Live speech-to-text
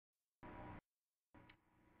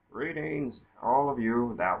Greetings, all of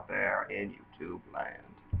you out there in YouTube land.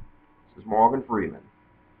 This is Morgan Freeman,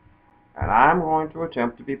 and I'm going to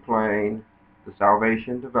attempt to be playing the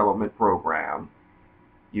Salvation Development Program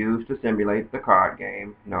used to simulate the card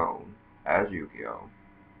game known as Yu-Gi-Oh!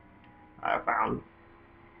 I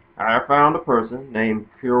have found a person named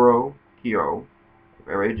Kyo, a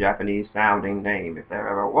very Japanese sounding name if there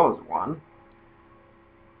ever was one,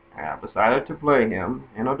 and I've decided to play him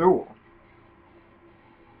in a duel.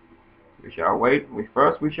 We shall wait.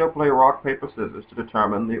 First we shall play rock, paper, scissors to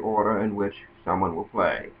determine the order in which someone will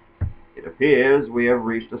play. It appears we have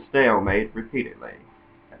reached a stalemate repeatedly,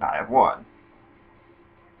 and I have won.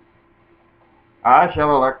 I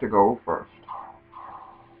shall elect to go first.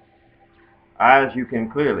 As you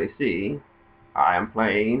can clearly see, I am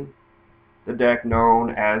playing the deck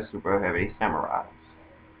known as Super Heavy Samurais.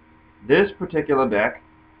 This particular deck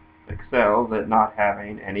excels at not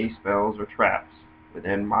having any spells or traps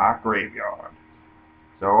within my graveyard.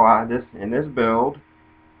 So in this build,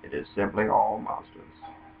 it is simply all monsters.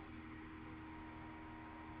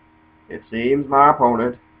 It seems my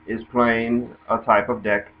opponent is playing a type of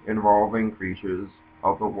deck involving creatures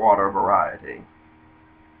of the water variety.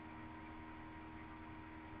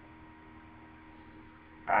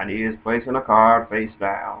 And he is placing a card face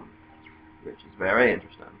down, which is very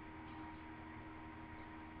interesting.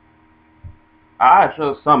 I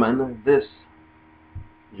shall summon this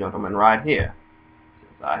gentleman right here,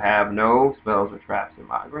 since I have no spells or traps in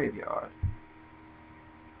my graveyard.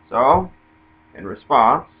 So, in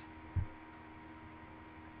response,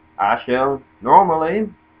 normally,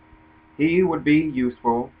 he would be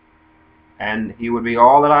useful, and he would be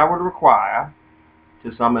all that I would require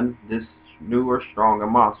to summon this newer, stronger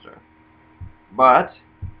monster. But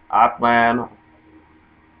I plan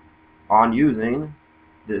on using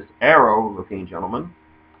this arrow-looking gentleman,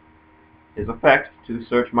 his effect, to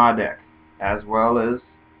search my deck, as well as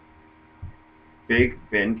Big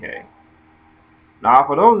Ben K. Now,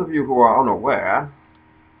 for those of you who are unaware,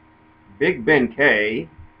 Big Ben K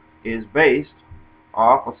is based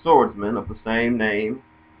off a swordsman of the same name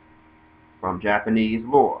from Japanese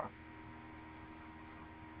lore.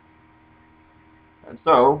 And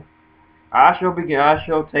so, I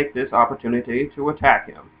shall take this opportunity to attack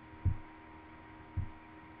him.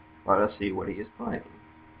 Let us see what he is playing.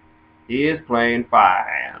 He is playing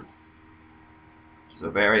Firehand, which is a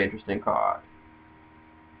very interesting card.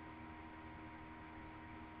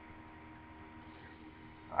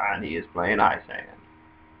 And he is playing Ice Hand.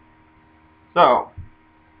 So,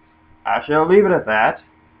 I shall leave it at that,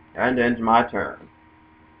 and end my turn.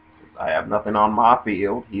 Since I have nothing on my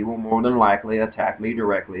field, he will more than likely attack me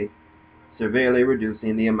directly, severely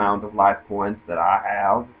reducing the amount of life points that I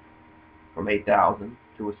have from 8,000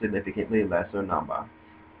 to a significantly lesser number.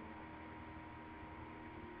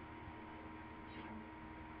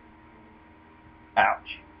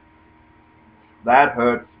 Ouch. That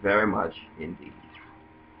hurts very much indeed.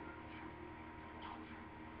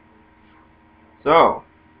 So,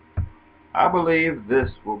 I believe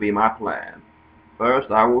this will be my plan.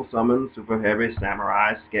 First, I will summon Super Heavy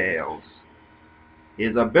Samurai Scales.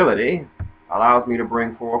 His ability allows me to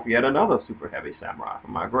bring forth yet another Super Heavy Samurai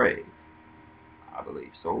from my grave. I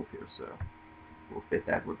believe Soul Piercer will fit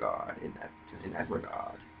that regard in that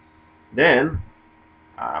regard. Then,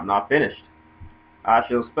 I'm not finished. I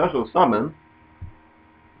shall special summon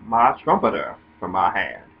my Trumpeter from my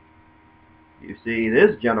hand. You see,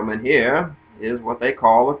 this gentleman here is what they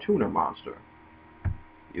call a tuner monster.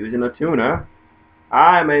 Using a tuner,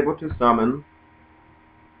 I am able to summon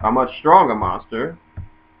a much stronger monster.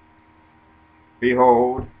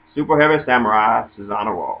 Behold, Super Heavy Samurai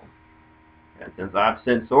Susanoo. And since I've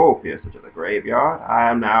sent Soul Piercer to the graveyard,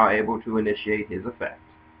 I am now able to initiate his effect.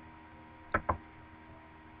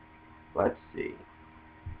 Let's see.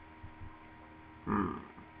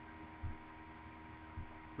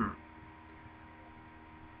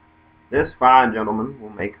 This fine gentleman will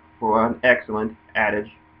make for an excellent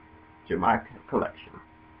addition to my collection.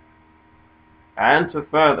 And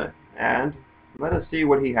let us see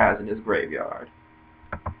what he has in his graveyard.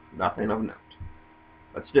 Nothing of note.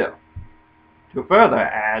 But still, to further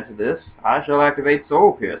add to this, I shall activate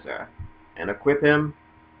Soul Piercer and equip him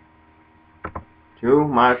to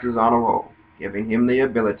my Susanoo, giving him the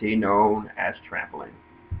ability known as Trampling.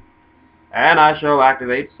 And I shall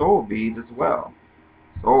activate Soul Beads as well.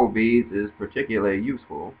 Soul Beads is particularly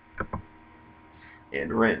useful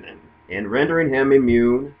in rendering him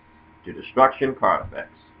immune to destruction card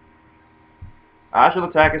effects. I shall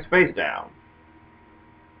attack his face down.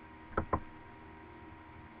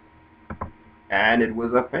 And it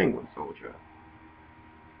was a Penguin Soldier.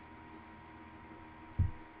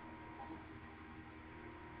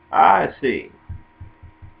 I see.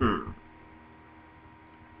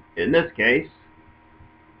 In this case,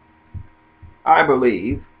 I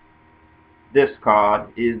believe this card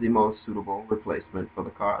is the most suitable replacement for the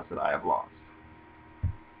cards that I have lost.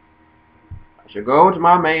 I shall go to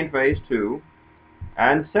my main phase 2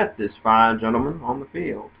 and set this fine gentleman on the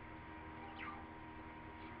field.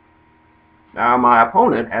 Now, my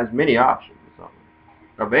opponent has many options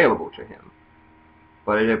available to him,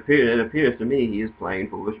 but it appears to me he is playing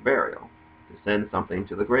Foolish Burial to send something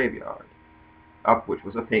to the graveyard, up which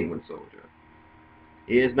was a Penguin Soldier.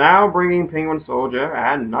 He is now bringing Penguin Soldier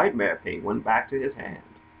and Nightmare Penguin back to his hand.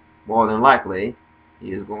 More than likely,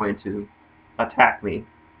 he is going to attack me.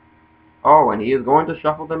 Oh, and he is going to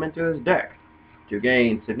shuffle them into his deck to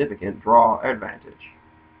gain significant draw advantage.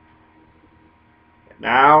 And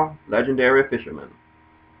now, Legendary Fisherman.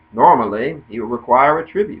 Normally, he would require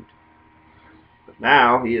a tribute, but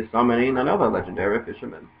now he is summoning another Legendary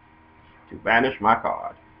Fisherman to banish my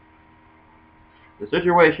card. The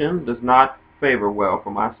situation does not favor well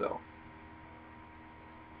for myself,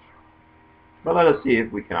 but let us see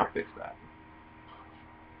if we cannot fix that.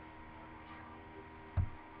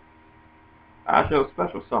 I shall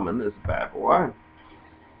special summon this bad boy.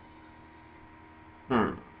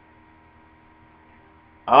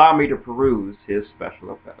 Allow me to peruse his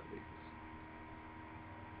special abilities.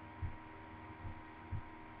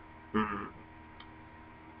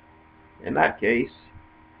 In that case,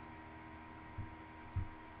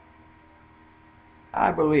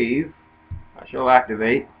 I believe I shall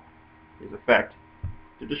activate his effect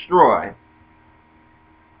to destroy.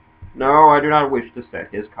 No, I do not wish to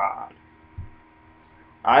set his card.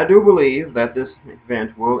 I do believe that this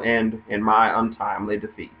event will end in my untimely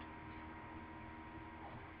defeat.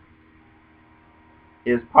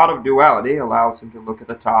 His Pot of Duality allows him to look at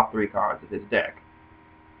the top 3 cards of his deck,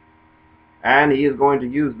 and he is going to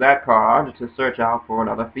use that card to search out for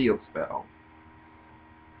another field spell.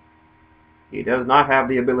 He does not have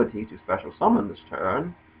the ability to special summon this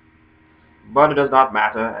turn, but it does not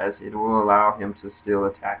matter, as it will allow him to still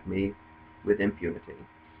attack me with impunity.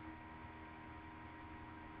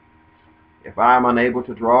 If I am unable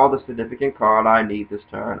to draw the significant card I need this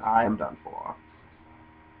turn, I am done for.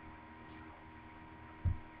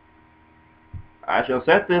 I shall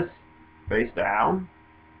set this face down,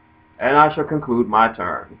 and I shall conclude my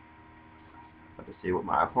turn. Let us see what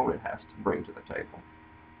my opponent has to bring to the table.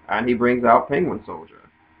 And he brings out Penguin Soldier,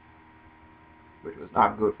 which was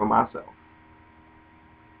not good for myself.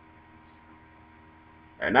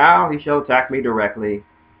 And now he shall attack me directly,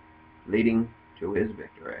 leading to his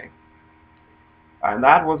victory. And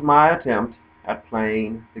that was my attempt at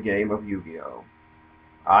playing the game of Yu-Gi-Oh!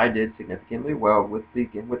 I did significantly well with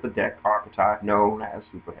the deck archetype known as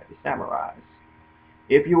Super Heavy Samurais.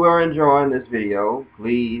 If you are enjoying this video,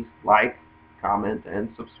 please like, comment,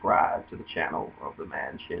 and subscribe to the channel of the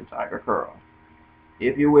man Shin Tiger Curl.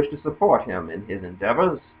 If you wish to support him in his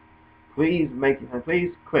endeavors, please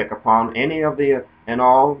click upon any of the and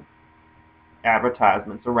all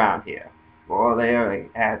advertisements around here, for they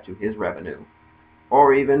add to his revenue.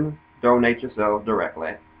 Or even donate yourself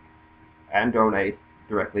directly, and donate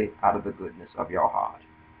directly out of the goodness of your heart.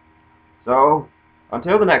 So,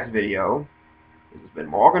 until the next video, this has been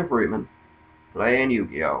Morgan Freeman, playing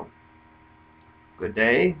Yu-Gi-Oh! Good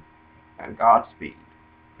day, and Godspeed.